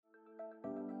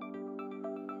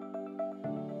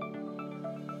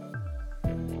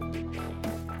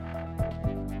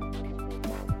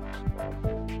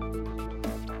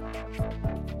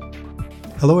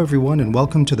Hello, everyone, and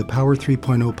welcome to the Power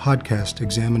 3.0 podcast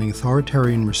examining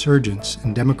authoritarian resurgence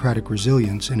and democratic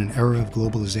resilience in an era of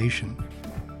globalization.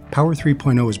 Power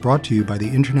 3.0 is brought to you by the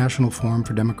International Forum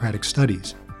for Democratic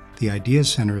Studies, the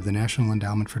Ideas Center of the National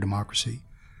Endowment for Democracy.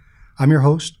 I'm your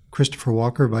host, Christopher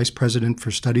Walker, Vice President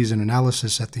for Studies and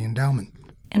Analysis at the Endowment.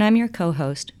 And I'm your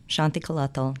co-host, Shanti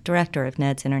Kalathal, Director of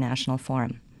NED's International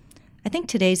Forum. I think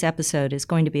today's episode is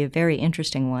going to be a very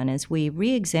interesting one as we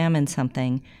re-examine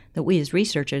something that we as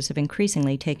researchers have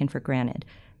increasingly taken for granted,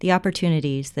 the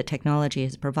opportunities that technology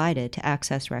has provided to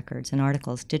access records and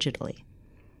articles digitally.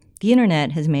 The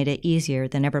Internet has made it easier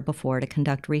than ever before to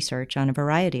conduct research on a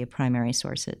variety of primary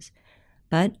sources.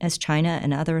 But as China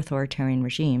and other authoritarian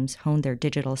regimes hone their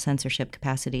digital censorship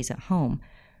capacities at home,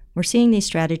 we're seeing these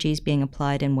strategies being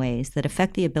applied in ways that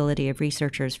affect the ability of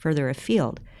researchers further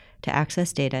afield to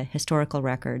access data, historical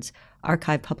records,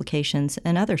 archive publications,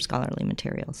 and other scholarly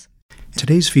materials.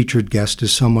 Today's featured guest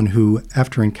is someone who,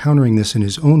 after encountering this in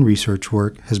his own research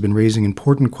work, has been raising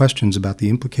important questions about the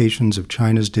implications of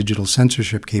China's digital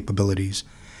censorship capabilities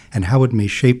and how it may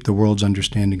shape the world's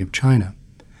understanding of China.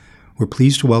 We're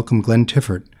pleased to welcome Glenn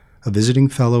Tiffert, a visiting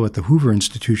fellow at the Hoover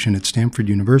Institution at Stanford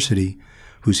University,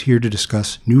 who's here to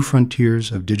discuss new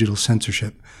frontiers of digital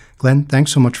censorship. Glenn,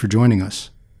 thanks so much for joining us.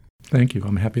 Thank you.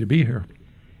 I'm happy to be here.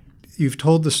 You've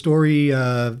told the story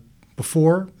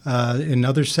before in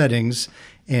other settings,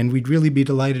 and we'd really be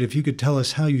delighted if you could tell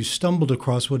us how you stumbled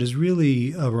across what is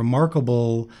really a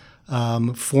remarkable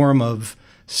form of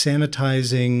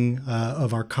sanitizing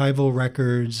of archival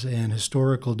records and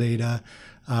historical data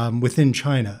within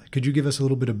China. Could you give us a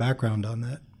little bit of background on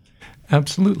that?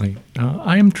 Absolutely.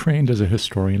 I am trained as a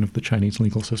historian of the Chinese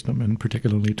legal system, and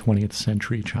particularly 20th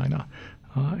century China.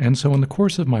 And so in the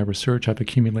course of my research, I've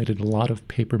accumulated a lot of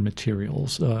paper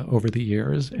materials over the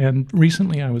years. And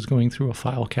recently I was going through a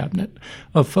file cabinet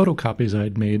of photocopies I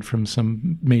had made from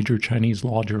some major Chinese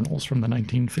law journals from the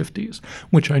 1950s,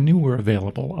 which I knew were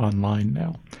available online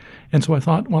now. And so I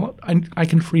thought, well, I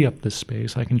can free up this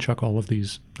space. I can chuck all of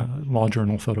these law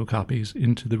journal photocopies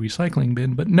into the recycling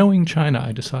bin. But knowing China,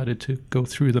 I decided to go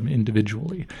through them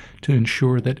individually to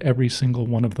ensure that every single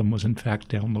one of them was in fact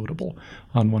downloadable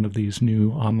on one of these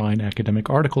new online academic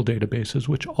article databases,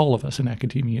 which all of us in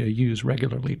academia use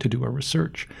regularly to do our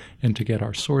research and to get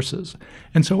our sources.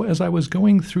 And so as I was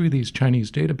going through these Chinese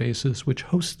databases, which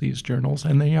host these journals,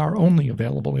 and they are only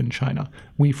available in China,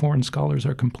 we foreign scholars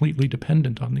are completely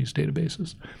dependent on these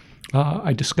databases.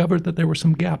 I discovered that there were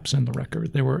some gaps in the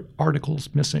record. There were articles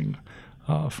missing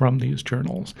from these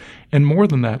journals. And more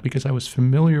than that, because I was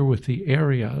familiar with the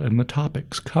area and the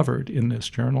topics covered in this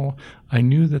journal, I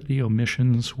knew that the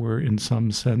omissions were in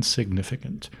some sense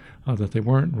significant, that they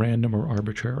weren't random or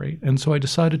arbitrary. And so I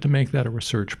decided to make that a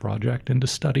research project and to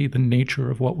study the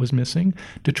nature of what was missing,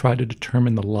 to try to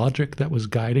determine the logic that was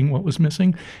guiding what was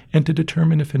missing, and to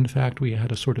determine if in fact we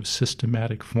had a sort of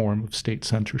systematic form of state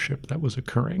censorship that was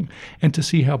occurring, and to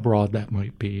see how broad that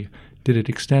might be. Did it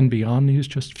extend beyond these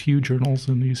just few journals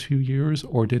in these few years,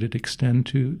 or did it extend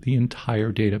to the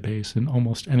entire database and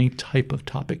almost any type of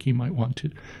topic you might want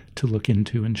to look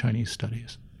into in Chinese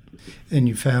studies? And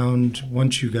you found,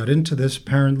 once you got into this,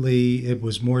 apparently it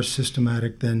was more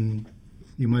systematic than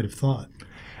you might have thought.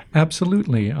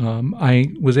 Absolutely.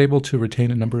 I was able to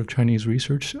retain a number of Chinese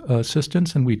research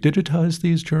assistants, and we digitized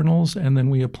these journals, and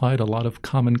then we applied a lot of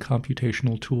common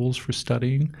computational tools for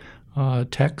studying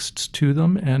texts to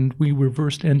them, and we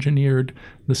reverse engineered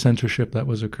the censorship that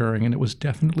was occurring. And it was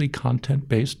definitely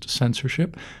content-based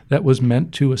censorship that was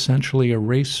meant to essentially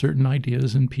erase certain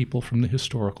ideas and people from the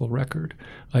historical record,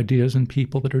 ideas and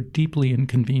people that are deeply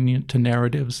inconvenient to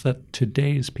narratives that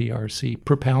today's PRC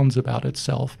propounds about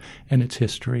itself and its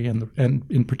history, and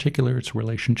in particular its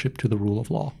relationship to the rule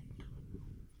of law.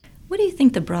 What do you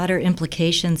think the broader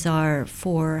implications are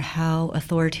for how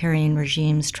authoritarian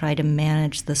regimes try to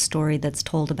manage the story that's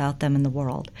told about them in the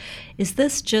world? Is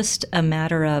this just a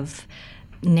matter of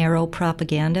narrow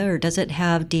propaganda, or does it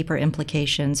have deeper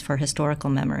implications for historical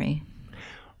memory?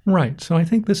 Right. So I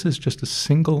think this is just a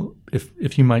single,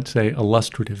 if you might say,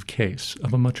 illustrative case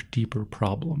of a much deeper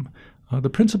problem. The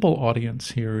principal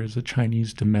audience here is a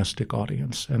Chinese domestic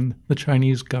audience, and the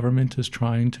Chinese government is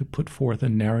trying to put forth a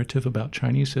narrative about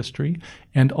Chinese history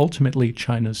and ultimately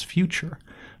China's future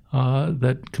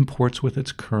that comports with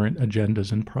its current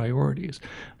agendas and priorities.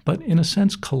 But in a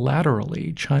sense,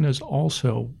 collaterally, China's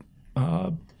also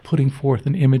putting forth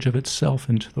an image of itself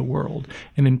into the world.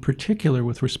 And in particular,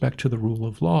 with respect to the rule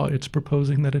of law, it's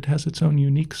proposing that it has its own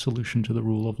unique solution to the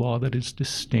rule of law that is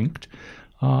distinct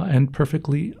and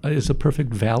perfectly is a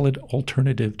perfect valid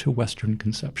alternative to Western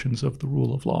conceptions of the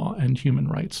rule of law and human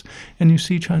rights. And you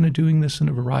see China doing this in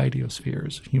a variety of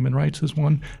spheres. Human rights is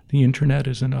one, the internet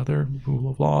is another, rule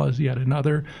of law is yet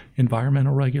another,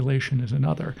 environmental regulation is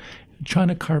another.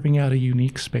 China carving out a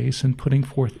unique space and putting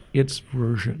forth its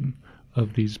version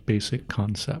of these basic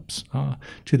concepts,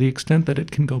 to the extent that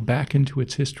it can go back into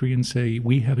its history and say,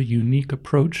 we have a unique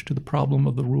approach to the problem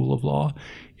of the rule of law.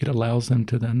 It allows them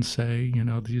to then say,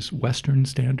 these Western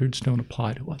standards don't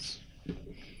apply to us.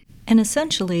 And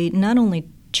essentially, not only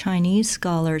Chinese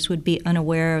scholars would be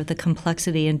unaware of the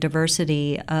complexity and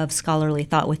diversity of scholarly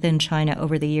thought within China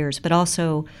over the years, but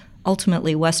also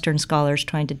ultimately Western scholars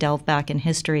trying to delve back in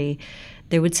history,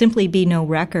 there would simply be no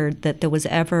record that there was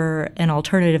ever an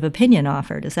alternative opinion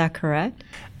offered. Is that correct?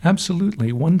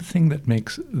 Absolutely. One thing that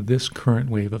makes this current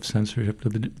wave of censorship,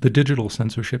 the digital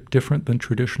censorship, different than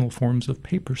traditional forms of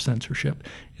paper censorship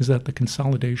is that the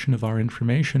consolidation of our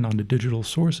information onto digital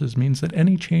sources means that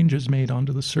any changes made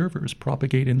onto the servers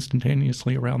propagate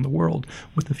instantaneously around the world.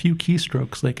 With a few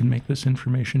keystrokes, they can make this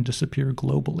information disappear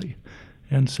globally.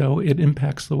 And so it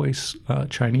impacts the way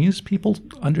Chinese people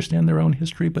understand their own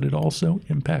history, but it also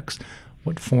impacts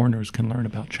what foreigners can learn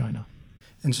about China.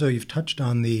 And so you've touched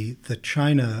on the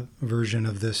China version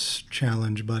of this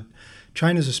challenge, but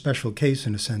China's a special case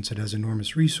in a sense. It has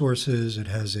enormous resources. It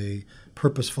has a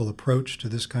purposeful approach to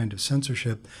this kind of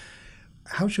censorship.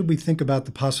 How should we think about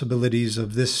the possibilities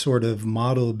of this sort of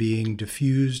model being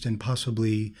diffused and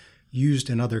possibly used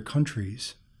in other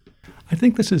countries? I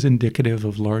think this is indicative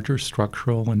of larger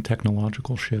structural and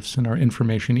technological shifts in our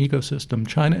information ecosystem.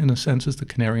 China, in a sense, is the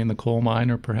canary in the coal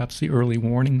mine, or perhaps the early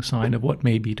warning sign of what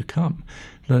may be to come.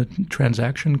 The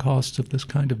transaction costs of this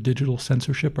kind of digital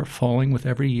censorship are falling with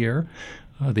every year.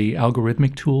 The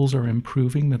algorithmic tools are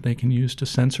improving that they can use to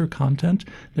censor content.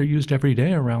 They're used every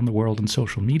day around the world in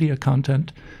social media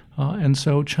content. And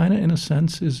so China, in a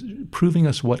sense, is proving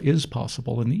us what is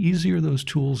possible. And the easier those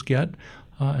tools get,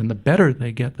 and the better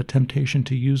they get, the temptation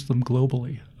to use them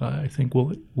globally, I think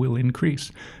will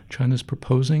increase. China's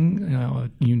proposing a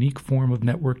unique form of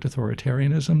networked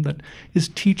authoritarianism that is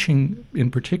teaching, in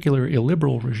particular,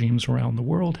 illiberal regimes around the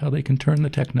world how they can turn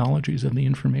the technologies of the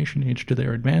information age to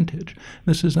their advantage.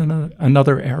 This is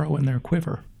another arrow in their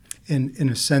quiver. In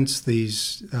a sense,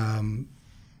 these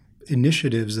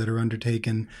initiatives that are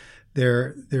undertaken,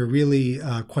 they're really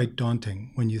quite daunting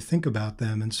when you think about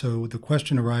them. And so the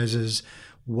question arises,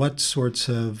 what sorts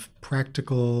of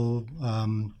practical,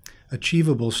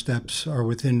 achievable steps are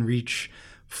within reach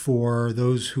for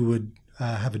those who would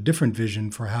have a different vision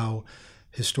for how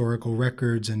historical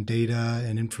records and data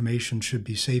and information should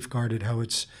be safeguarded, how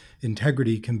its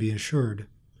integrity can be assured?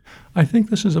 I think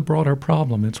this is a broader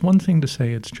problem. It's one thing to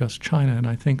say it's just China, and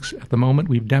I think at the moment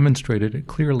we've demonstrated it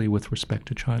clearly with respect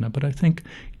to China, but I think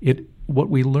what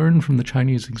we learned from the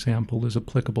Chinese example is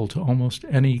applicable to almost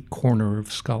any corner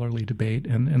of scholarly debate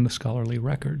and the scholarly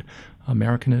record.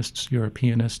 Americanists,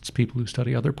 Europeanists, people who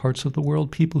study other parts of the world,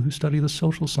 people who study the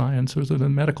social sciences or the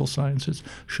medical sciences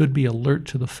should be alert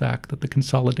to the fact that the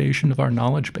consolidation of our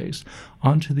knowledge base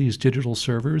onto these digital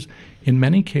servers, in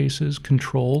many cases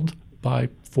controlled by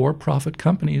for-profit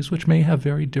companies, which may have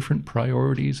very different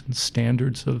priorities and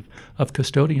standards of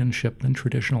custodianship than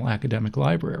traditional academic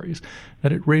libraries,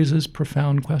 that it raises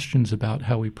profound questions about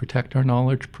how we protect our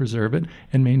knowledge, preserve it,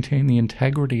 and maintain the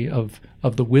integrity of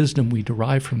the wisdom we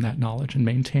derive from that knowledge and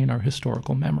maintain our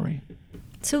historical memory.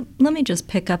 So let me just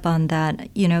pick up on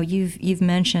that. You've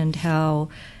mentioned how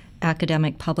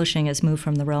academic publishing has moved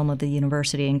from the realm of the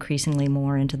university increasingly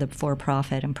more into the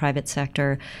for-profit and private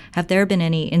sector. Have there been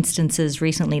any instances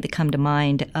recently that come to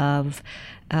mind of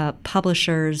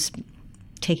publishers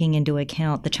taking into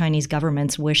account the Chinese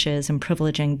government's wishes and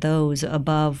privileging those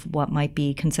above what might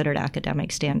be considered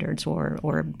academic standards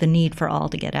or the need for all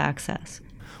to get access?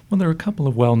 Well, there are a couple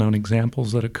of well-known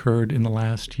examples that occurred in the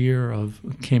last year of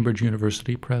Cambridge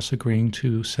University Press agreeing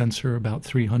to censor about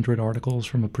 300 articles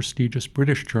from a prestigious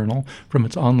British journal from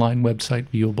its online website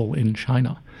viewable in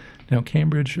China. Now,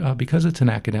 Cambridge, because it's an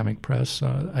academic press,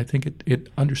 I think it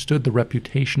understood the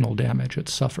reputational damage it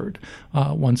suffered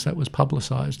once that was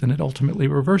publicized, and it ultimately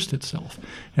reversed itself.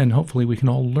 And hopefully we can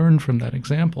all learn from that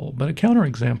example. But a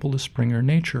counterexample is Springer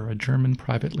Nature, a German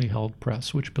privately held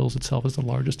press, which bills itself as the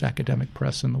largest academic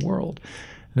press in the world.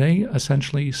 They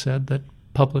essentially said that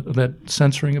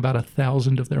censoring about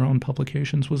 1,000 of their own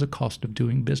publications was a cost of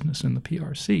doing business in the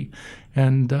PRC.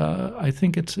 And I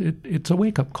think it's a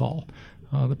wake-up call.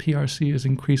 The PRC is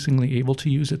increasingly able to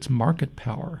use its market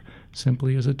power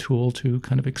simply as a tool to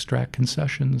kind of extract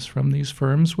concessions from these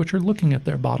firms, which are looking at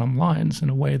their bottom lines in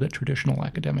a way that traditional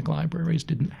academic libraries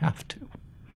didn't have to.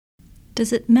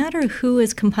 Does it matter who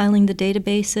is compiling the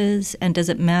databases, and does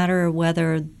it matter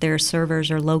whether their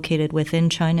servers are located within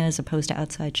China as opposed to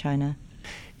outside China?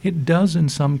 It does in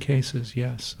some cases,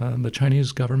 yes. The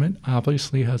Chinese government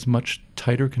obviously has much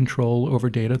tighter control over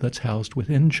data that's housed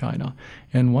within China.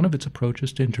 And one of its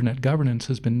approaches to internet governance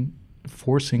has been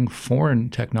forcing foreign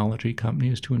technology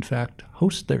companies to, in fact,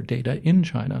 host their data in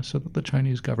China so that the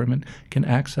Chinese government can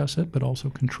access it but also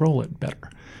control it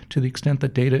better. To the extent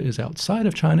that data is outside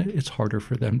of China, it's harder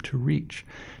for them to reach.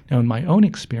 Now, in my own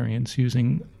experience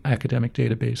using academic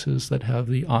databases that have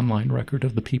the online record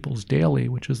of the People's Daily,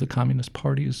 which is the Communist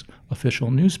Party's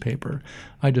official newspaper,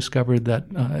 I discovered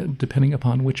that depending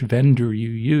upon which vendor you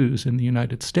use in the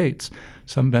United States,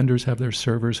 some vendors have their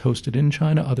servers hosted in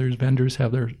China, other vendors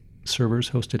have their servers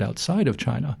hosted outside of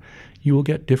China, you will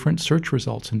get different search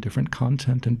results and different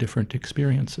content and different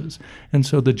experiences. And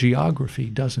so the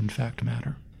geography does in fact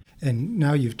matter. And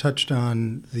now you've touched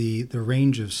on the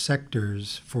range of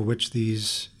sectors for which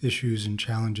these issues and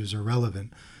challenges are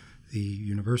relevant. The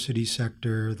university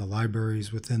sector, the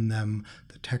libraries within them,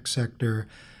 the tech sector.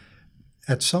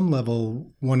 At some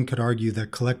level, one could argue that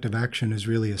collective action is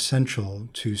really essential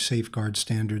to safeguard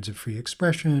standards of free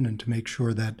expression and to make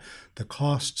sure that the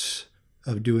costs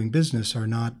of doing business are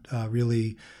not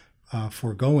really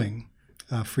foregoing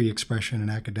free expression and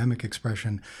academic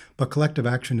expression. But collective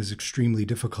action is extremely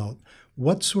difficult.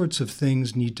 What sorts of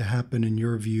things need to happen, in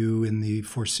your view, in the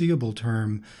foreseeable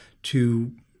term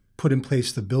to put in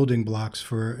place the building blocks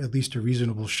for at least a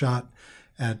reasonable shot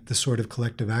at the sort of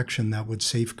collective action that would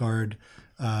safeguard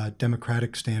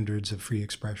democratic standards of free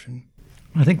expression?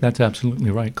 I think that's absolutely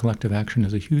right. Collective action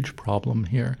is a huge problem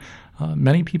here.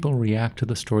 Many people react to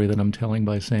the story that I'm telling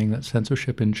by saying that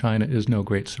censorship in China is no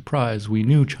great surprise. We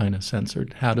knew China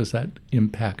censored. How does that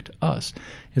impact us?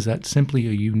 Is that simply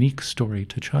a unique story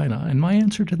to China? And my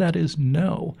answer to that is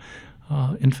no.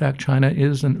 In fact, China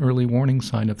is an early warning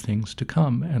sign of things to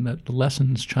come, and that the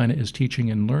lessons China is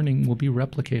teaching and learning will be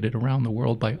replicated around the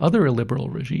world by other illiberal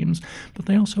regimes, but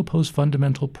they also pose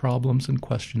fundamental problems and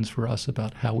questions for us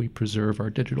about how we preserve our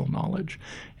digital knowledge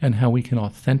and how we can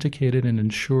authenticate it and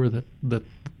ensure that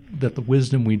the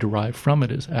wisdom we derive from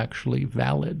it is actually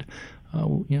valid.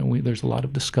 There's a lot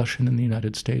of discussion in the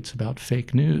United States about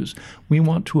fake news. We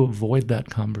want to avoid that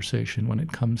conversation when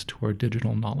it comes to our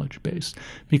digital knowledge base,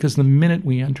 because the minute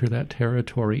we enter that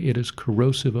territory, it is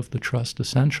corrosive of the trust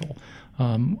essential.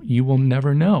 You will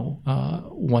never know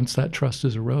once that trust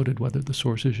is eroded whether the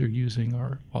sources you're using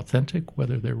are authentic,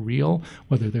 whether they're real,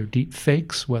 whether they're deep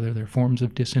fakes, whether they're forms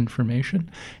of disinformation,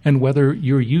 and whether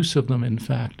your use of them, in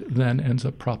fact, then ends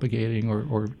up propagating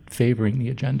or favoring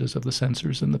the agendas of the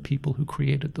censors and the people who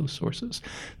created those sources.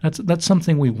 That's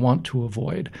something we want to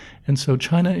avoid. And so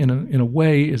China, in a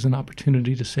way, is an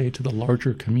opportunity to say to the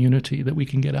larger community that we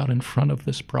can get out in front of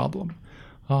this problem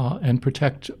and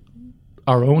protect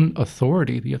our own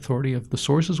authority, the authority of the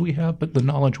sources we have, but the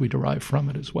knowledge we derive from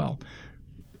it as well.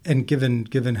 And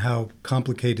given how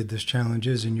complicated this challenge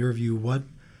is, in your view, what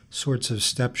sorts of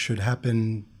steps should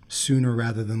happen sooner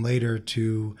rather than later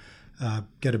to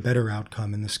get a better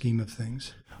outcome in the scheme of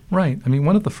things? Right. I mean,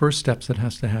 one of the first steps that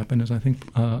has to happen is I think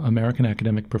American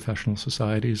academic professional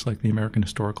societies like the American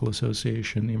Historical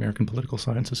Association, the American Political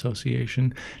Science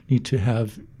Association need to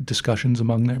have discussions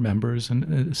among their members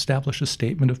and establish a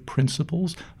statement of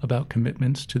principles about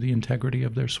commitments to the integrity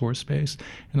of their source base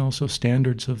and also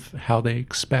standards of how they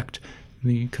expect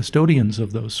the custodians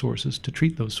of those sources to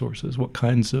treat those sources, what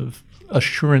kinds of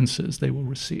assurances they will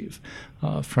receive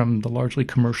from the largely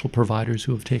commercial providers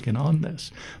who have taken on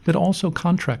this. But also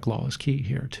contract law is key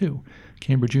here, too.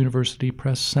 Cambridge University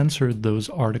Press censored those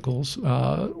articles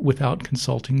without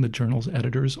consulting the journal's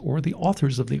editors or the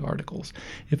authors of the articles.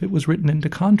 If it was written into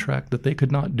contract that they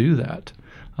could not do that,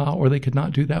 or they could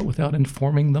not do that without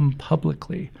informing them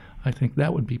publicly, I think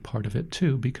that would be part of it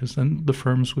too, because then the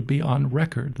firms would be on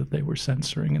record that they were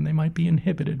censoring and they might be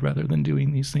inhibited rather than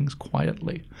doing these things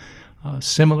quietly.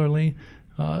 Similarly,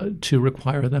 to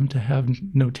require them to have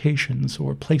notations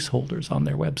or placeholders on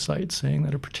their website saying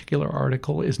that a particular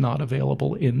article is not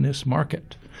available in this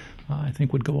market, I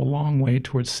think would go a long way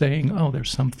towards saying, oh,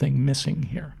 there's something missing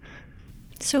here.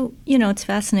 So, it's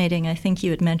fascinating. I think you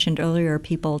had mentioned earlier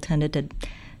people tended to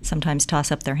sometimes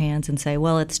toss up their hands and say,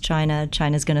 well, it's China.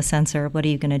 China's going to censor. What are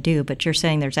you going to do? But you're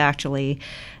saying there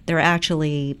are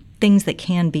actually things that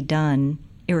can be done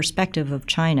irrespective of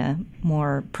China,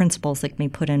 more principles that can be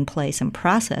put in place and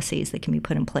processes that can be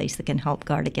put in place that can help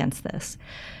guard against this.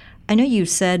 I know you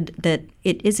said that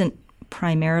it isn't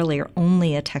primarily or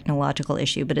only a technological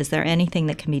issue, but is there anything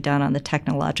that can be done on the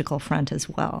technological front as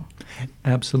well?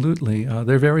 Absolutely.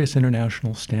 There are various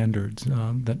international standards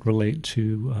that relate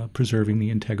to preserving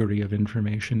the integrity of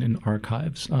information in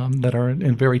archives that are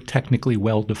very technically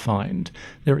well defined.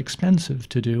 They're expensive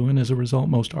to do, and as a result,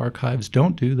 most archives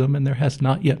don't do them, and there has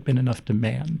not yet been enough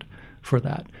demand for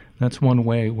that. That's one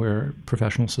way where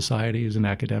professional societies and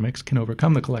academics can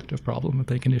overcome the collective problem, that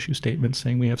they can issue statements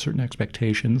saying we have certain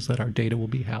expectations that our data will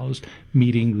be housed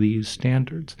meeting these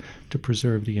standards to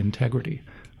preserve the integrity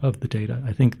of the data.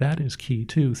 I think that is key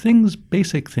too.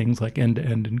 Basic things like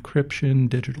end-to-end encryption,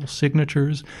 digital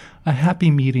signatures, a happy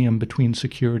medium between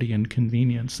security and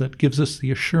convenience that gives us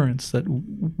the assurance that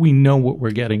we know what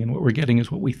we're getting, and what we're getting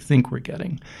is what we think we're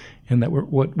getting, and that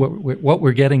what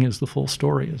we're getting is the full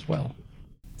story as well.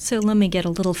 So let me get a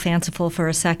little fanciful for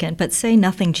a second, but say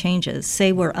nothing changes.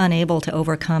 Say we're unable to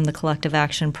overcome the collective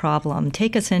action problem.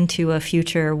 Take us into a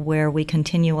future where we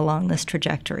continue along this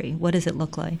trajectory. What does it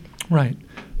look like? Right.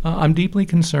 I'm deeply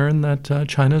concerned that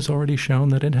China's already shown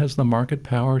that it has the market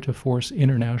power to force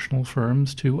international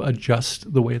firms to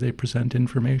adjust the way they present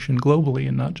information globally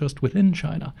and not just within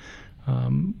China.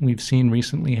 We've seen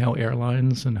recently how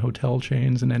airlines and hotel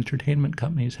chains and entertainment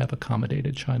companies have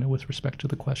accommodated China with respect to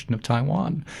the question of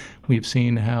Taiwan. We've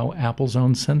seen how Apple's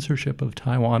own censorship of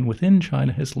Taiwan within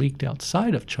China has leaked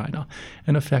outside of China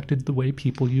and affected the way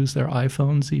people use their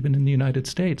iPhones even in the United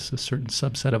States. A certain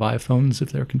subset of iPhones,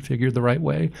 if they're configured the right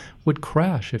way, would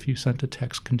crash if you sent a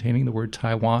text containing the word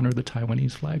Taiwan or the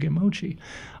Taiwanese flag emoji.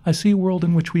 I see a world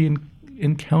in which we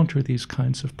encounter these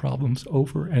kinds of problems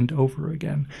over and over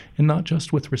again, and not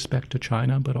just with respect to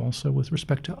China, but also with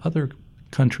respect to other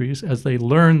countries as they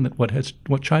learn that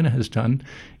what China has done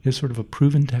is sort of a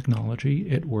proven technology.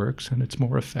 It works, and it's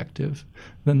more effective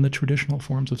than the traditional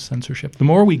forms of censorship. The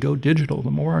more we go digital,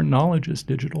 the more our knowledge is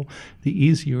digital, the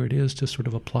easier it is to sort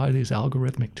of apply these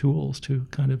algorithmic tools to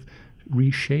kind of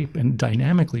reshape and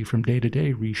dynamically from day to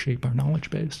day reshape our knowledge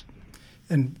base.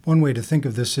 And one way to think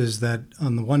of this is that,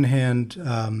 on the one hand,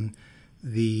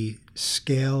 the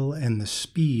scale and the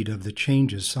speed of the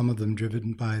changes, some of them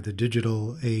driven by the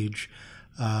digital age,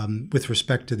 with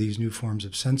respect to these new forms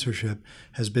of censorship,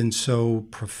 has been so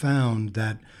profound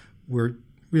that we're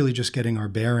really just getting our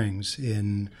bearings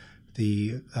in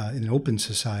open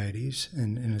societies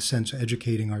and, in a sense,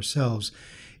 educating ourselves.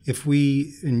 If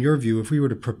we, in your view, if we were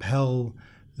to propel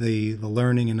the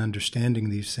learning and understanding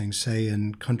these things, say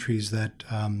in countries that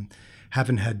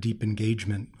haven't had deep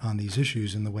engagement on these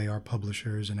issues in the way our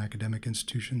publishers and academic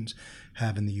institutions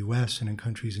have in the U.S. and in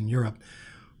countries in Europe,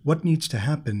 what needs to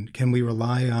happen? Can we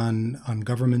rely on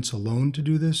governments alone to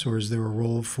do this, or is there a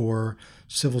role for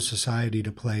civil society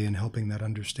to play in helping that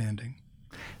understanding?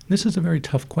 This is a very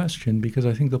tough question because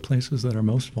I think the places that are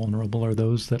most vulnerable are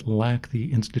those that lack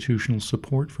the institutional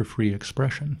support for free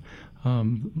expression.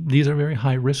 These are very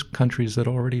high-risk countries that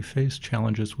already face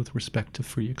challenges with respect to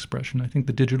free expression. I think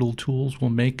the digital tools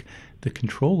will make the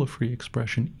control of free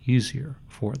expression easier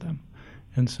for them.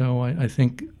 And so I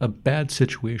think a bad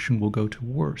situation will go to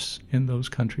worse in those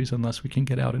countries unless we can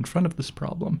get out in front of this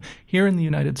problem. Here in the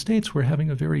United States, we're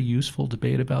having a very useful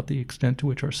debate about the extent to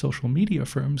which our social media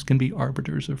firms can be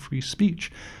arbiters of free speech.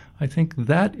 I think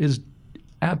that is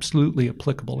absolutely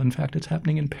applicable. In fact, it's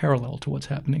happening in parallel to what's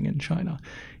happening in China.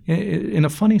 In a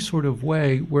funny sort of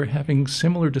way, we're having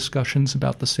similar discussions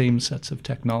about the same sets of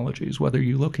technologies, whether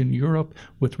you look in Europe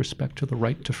with respect to the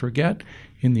right to forget,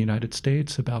 in the United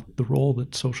States about the role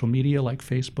that social media like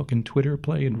Facebook and Twitter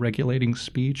play in regulating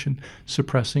speech and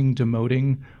suppressing,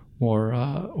 demoting, or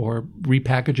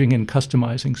repackaging and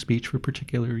customizing speech for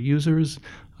particular users,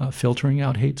 filtering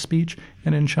out hate speech,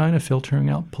 and in China, filtering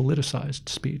out politicized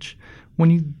speech. When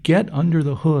you get under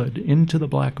the hood into the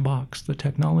black box, the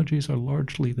technologies are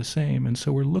largely the same, and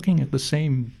so we're looking at the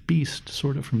same beast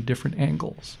sort of from different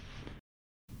angles.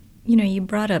 You know, you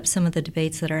brought up some of the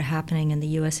debates that are happening in the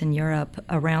U.S. and Europe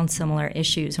around similar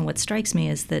issues, and what strikes me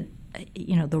is that,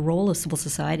 you know, the role of civil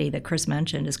society that Chris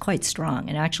mentioned is quite strong,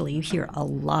 and actually you hear a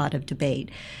lot of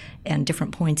debate and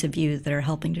different points of view that are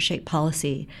helping to shape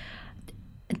policy.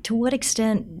 To what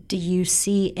extent do you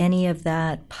see any of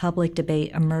that public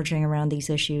debate emerging around these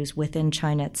issues within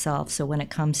China itself? So when it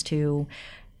comes to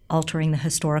altering the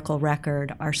historical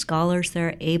record, are scholars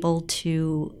there able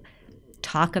to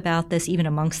talk about this even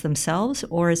amongst themselves,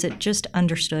 or is it just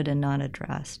understood and not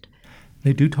addressed?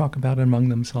 They do talk about it among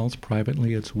themselves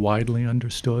privately. It's widely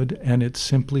understood, and it's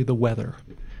simply the weather.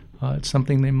 It's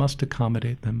something they must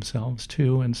accommodate themselves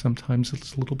to, and sometimes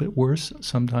it's a little bit worse,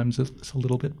 sometimes it's a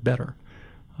little bit better.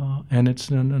 And it's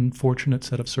an unfortunate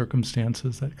set of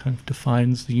circumstances that kind of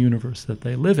defines the universe that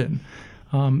they live in.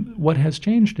 What has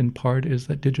changed in part is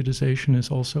that digitization has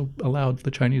also allowed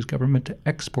the Chinese government to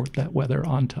export that weather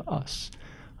onto us,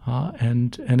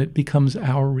 and it becomes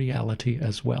our reality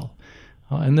as well.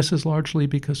 And this is largely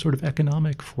because sort of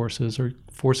economic forces are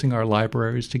forcing our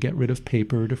libraries to get rid of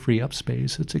paper to free up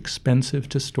space. It's expensive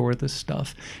to store this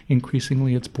stuff.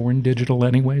 Increasingly, it's born digital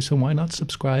anyway, so why not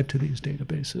subscribe to these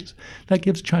databases? That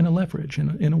gives China leverage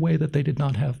in a way that they did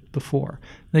not have before.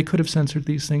 They could have censored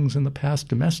these things in the past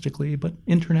domestically, but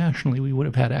internationally we would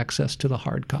have had access to the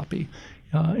hard copy.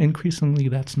 Increasingly,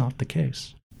 that's not the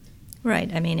case.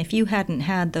 Right. I mean, if you hadn't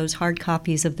had those hard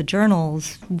copies of the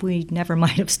journals, we never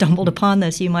might have stumbled upon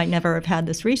this. You might never have had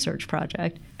this research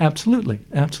project. Absolutely.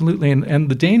 And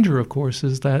the danger, of course,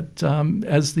 is that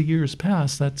as the years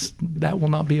pass, that will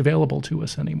not be available to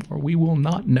us anymore. We will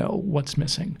not know what's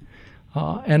missing.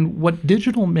 And what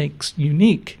digital makes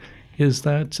unique is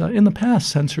that in the past,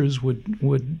 censors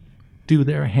would do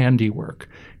their handiwork,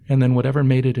 and then whatever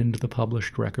made it into the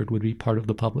published record would be part of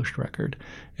the published record.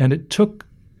 And it took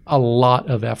a lot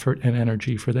of effort and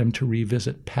energy for them to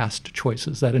revisit past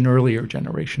choices that an earlier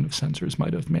generation of censors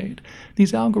might have made.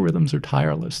 These algorithms are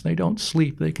tireless. They don't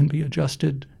sleep. They can be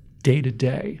adjusted day to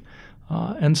day.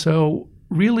 And so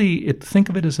really think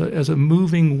of it as a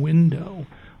moving window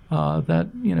that,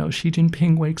 Xi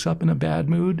Jinping wakes up in a bad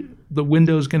mood, the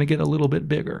window is going to get a little bit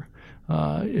bigger.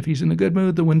 If he's in a good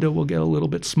mood, the window will get a little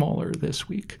bit smaller this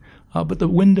week. But the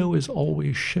window is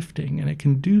always shifting, and it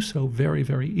can do so very,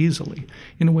 very easily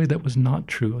in a way that was not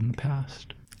true in the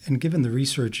past. And given the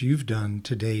research you've done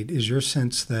to date, is your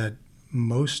sense that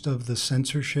most of the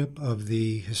censorship of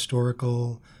the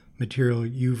historical material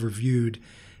you've reviewed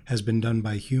has been done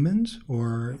by humans,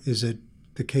 or is it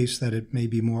the case that it may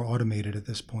be more automated at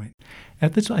this point? I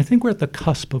think we're at the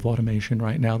cusp of automation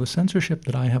right now. The censorship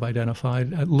that I have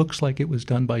identified looks like it was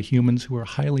done by humans who are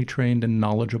highly trained and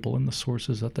knowledgeable in the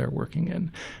sources that they're working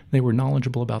in. They were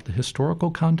knowledgeable about the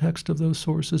historical context of those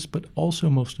sources, but also,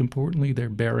 most importantly, their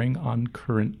bearing on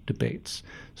current debates.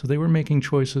 So they were making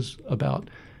choices about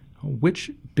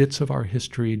which bits of our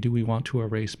history do we want to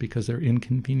erase because they're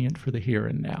inconvenient for the here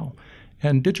and now.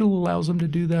 And digital allows them to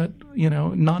do that,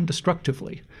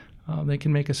 non-destructively. They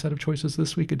can make a set of choices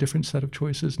this week, a different set of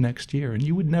choices next year, and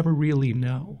you would never really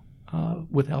know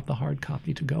without the hard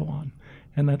copy to go on.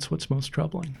 And that's what's most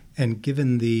troubling. And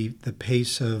given the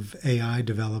pace of AI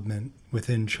development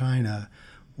within China,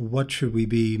 what should we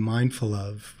be mindful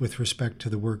of with respect to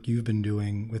the work you've been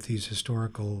doing with these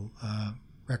historical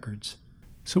records?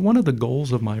 So one of the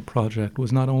goals of my project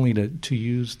was not only to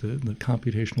use the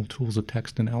computational tools of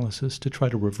text analysis to try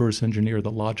to reverse engineer the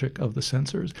logic of the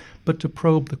censors, but to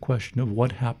probe the question of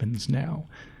what happens now.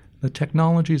 The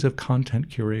technologies of content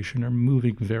curation are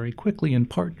moving very quickly, in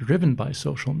part driven by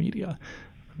social media.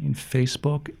 I mean,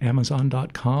 Facebook,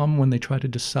 Amazon.com, when they try to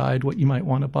decide what you might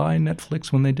want to buy,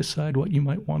 Netflix, when they decide what you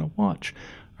might want to watch,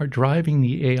 are driving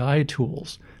the AI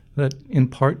tools that in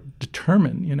part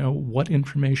determine, what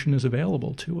information is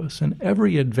available to us. And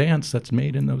every advance that's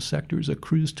made in those sectors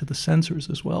accrues to the censors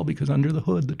as well, because under the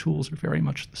hood, the tools are very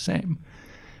much the same.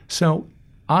 So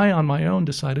I, on my own,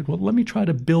 decided, well, let me try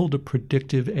to build a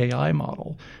predictive AI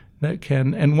model that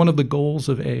can, and one of the goals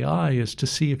of AI is to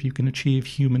see if you can achieve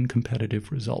human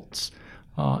competitive results.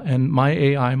 And my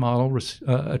AI model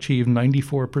achieved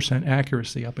 94%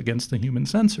 accuracy up against the human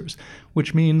censors,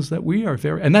 which means that we are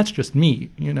and that's just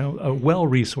me, a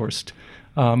well-resourced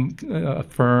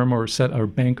firm or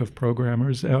bank of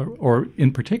programmers, or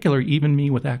in particular, even me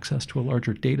with access to a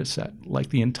larger data set, like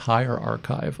the entire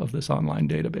archive of this online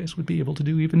database, would be able to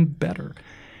do even better.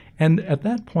 And at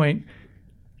that point,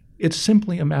 it's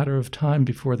simply a matter of time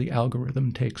before the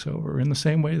algorithm takes over, in the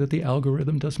same way that the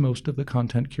algorithm does most of the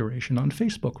content curation on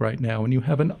Facebook right now, and you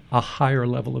have a higher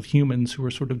level of humans who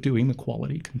are sort of doing the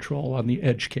quality control on the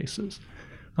edge cases.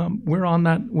 We're on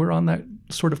that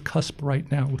sort of cusp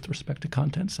right now with respect to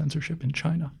content censorship in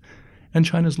China, and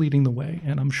China's leading the way,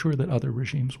 and I'm sure that other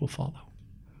regimes will follow.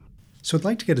 So I'd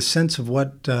like to get a sense of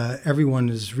what everyone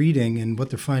is reading and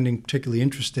what they're finding particularly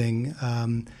interesting.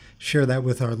 Share that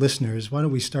with our listeners. Why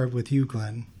don't we start with you,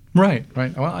 Glenn? Right.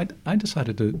 Well, I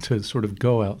decided to sort of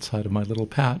go outside of my little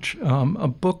patch. A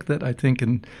book that I think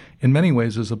in many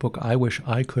ways is a book I wish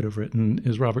I could have written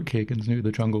is Robert Kagan's new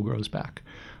The Jungle Grows Back.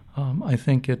 I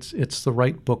think it's the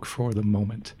right book for the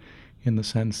moment, in the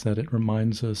sense that it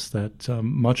reminds us that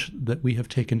much that we have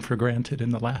taken for granted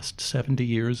in the last 70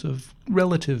 years of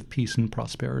relative peace and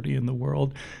prosperity in the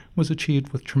world was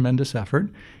achieved with tremendous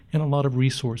effort and a lot of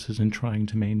resources in trying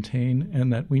to maintain,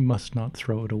 and that we must not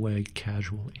throw it away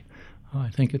casually. I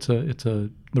think it's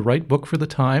the right book for the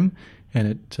time,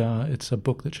 and it's a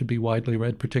book that should be widely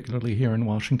read, particularly here in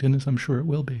Washington, as I'm sure it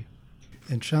will be.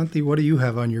 And Shanti, what do you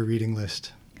have on your reading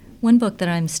list? One book that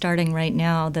I'm starting right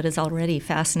now that is already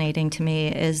fascinating to me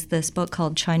is this book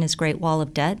called China's Great Wall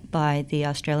of Debt by the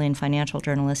Australian financial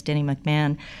journalist Denny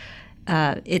McMahon.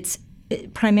 It's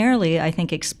primarily, I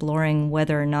think, exploring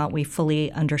whether or not we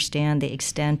fully understand the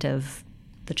extent of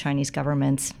the Chinese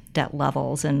government's debt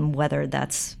levels and whether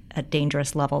that's at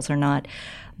dangerous levels or not.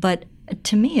 But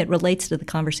to me, it relates to the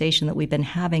conversation that we've been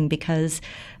having because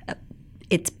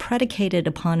it's predicated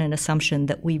upon an assumption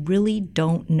that we really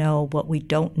don't know what we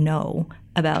don't know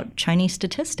about Chinese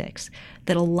statistics,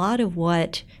 that a lot of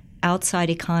what outside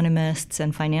economists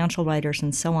and financial writers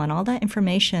and so on, all that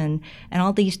information and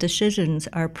all these decisions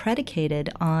are predicated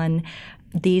on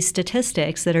these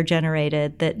statistics that are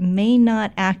generated that may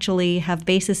not actually have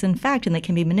basis in fact and that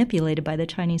can be manipulated by the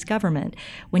Chinese government.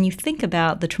 When you think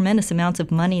about the tremendous amounts of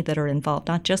money that are involved,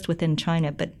 not just within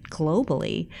China, but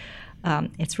globally,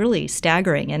 it's really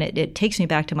staggering. And it takes me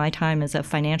back to my time as a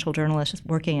financial journalist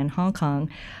working in Hong Kong.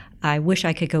 I wish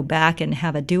I could go back and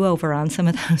have a do-over on some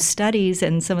of those studies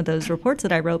and some of those reports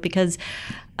that I wrote because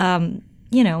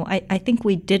I think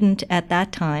we didn't at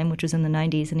that time, which was in the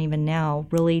 90s and even now,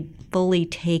 really fully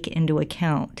take into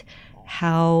account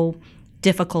how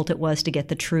difficult it was to get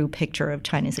the true picture of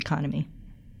China's economy.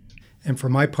 And for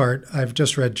my part, I've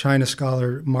just read China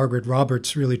scholar Margaret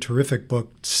Roberts' really terrific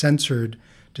book, Censored: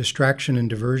 Distraction and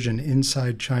Diversion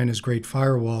Inside China's Great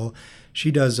Firewall.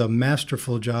 She does a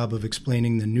masterful job of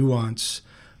explaining the nuance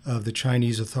of the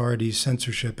Chinese authorities'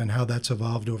 censorship and how that's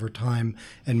evolved over time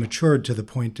and matured to the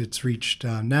point it's reached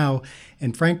now.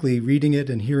 And frankly, reading it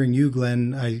and hearing you,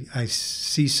 Glenn, I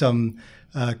see some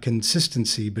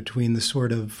consistency between the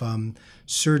sort of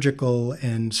surgical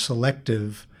and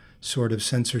selective sort of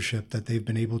censorship that they've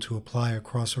been able to apply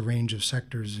across a range of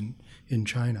sectors in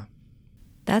China.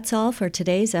 That's all for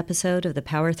today's episode of the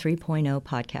Power 3.0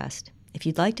 podcast. If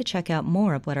you'd like to check out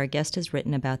more of what our guest has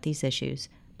written about these issues,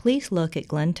 please look at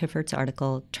Glenn Tiffert's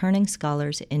article, Turning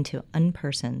Scholars into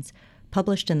Unpersons,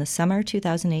 published in the summer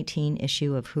 2018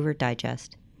 issue of Hoover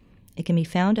Digest. It can be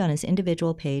found on his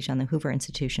individual page on the Hoover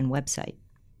Institution website.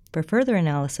 For further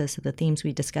analysis of the themes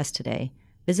we discussed today,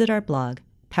 visit our blog,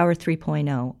 Power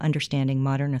 3.0, Understanding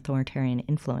Modern Authoritarian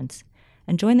Influence,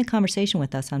 and join the conversation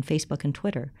with us on Facebook and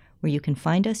Twitter, where you can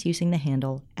find us using the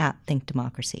handle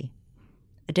 @ThinkDemocracy.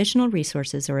 Additional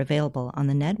resources are available on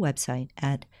the NED website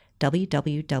at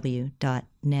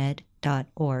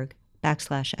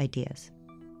www.ned.org/ideas.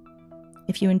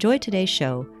 If you enjoyed today's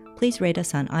show, please rate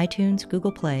us on iTunes,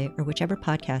 Google Play, or whichever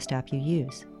podcast app you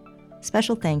use.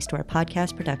 Special thanks to our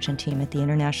podcast production team at the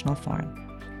International Forum,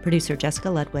 producer Jessica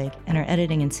Ludwig, and our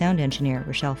editing and sound engineer,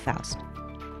 Rochelle Faust.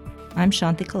 I'm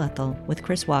Shanti Kalethal with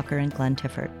Chris Walker and Glenn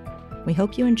Tiffert. We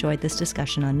hope you enjoyed this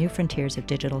discussion on new frontiers of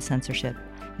digital censorship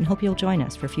and hope you'll join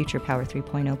us for future Power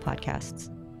 3.0 podcasts.